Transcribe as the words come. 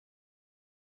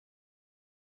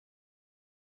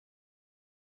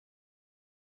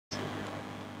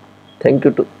Thank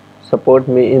you to support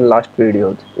me in last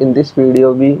videos. In this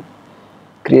video we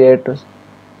create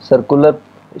circular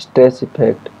stress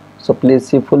effect. So please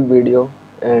see full video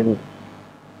and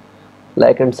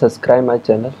like and subscribe my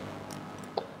channel.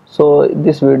 So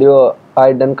this video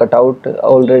I done cut out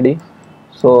already.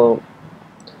 So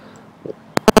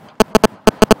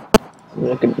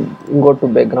you can go to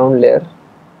background layer,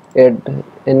 add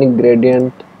any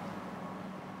gradient.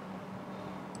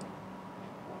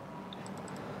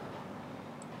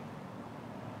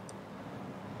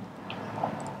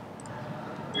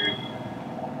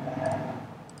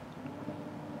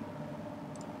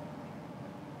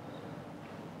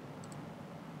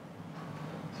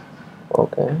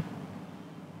 Okay.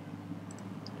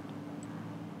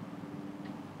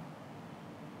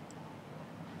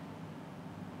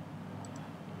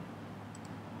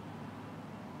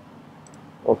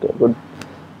 Okay, good.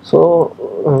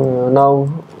 So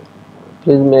now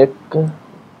please make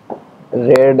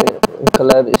red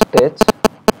color sketch.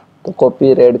 So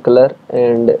copy red color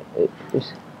and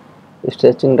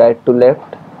stretching right to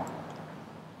left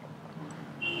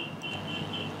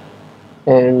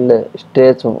and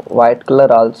stretch white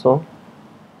color also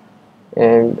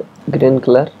and green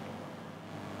color.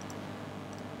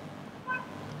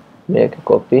 Make a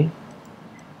copy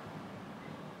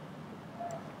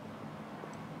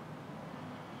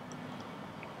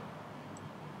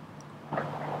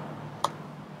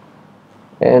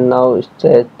and now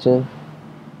stretch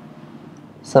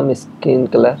some skin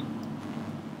color.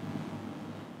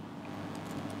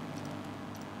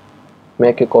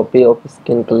 Make a copy of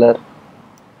skin color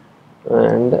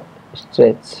and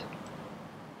stretch.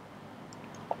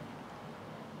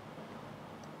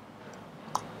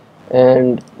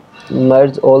 And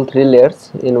merge all three layers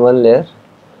in one layer.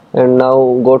 And now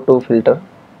go to filter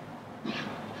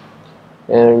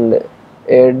and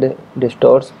add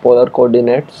distorts polar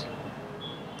coordinates.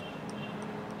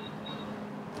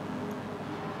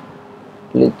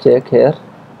 Please check here.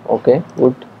 Okay,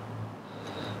 good.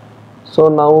 So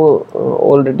now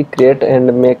already create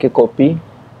and make a copy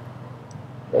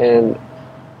and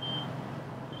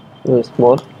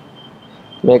small.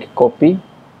 Make a copy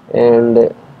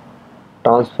and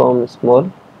transform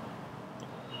small.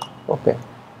 Okay,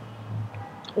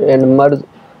 and merge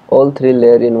all three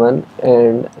layer in one.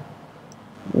 And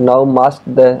now mask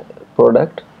the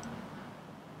product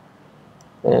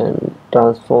and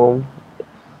transform.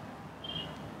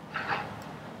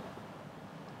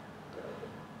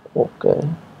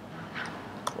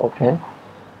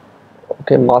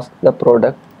 Okay, mask the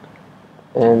product.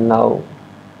 And now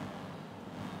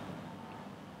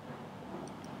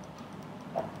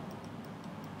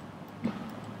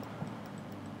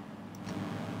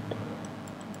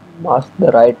mask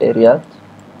the right areas.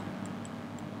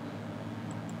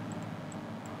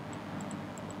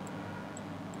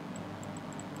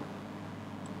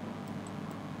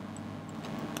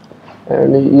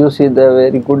 And you see the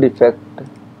very good effect.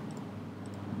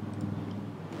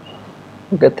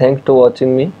 Okay, thanks to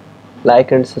watching me.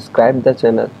 Like and subscribe the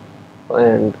channel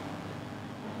and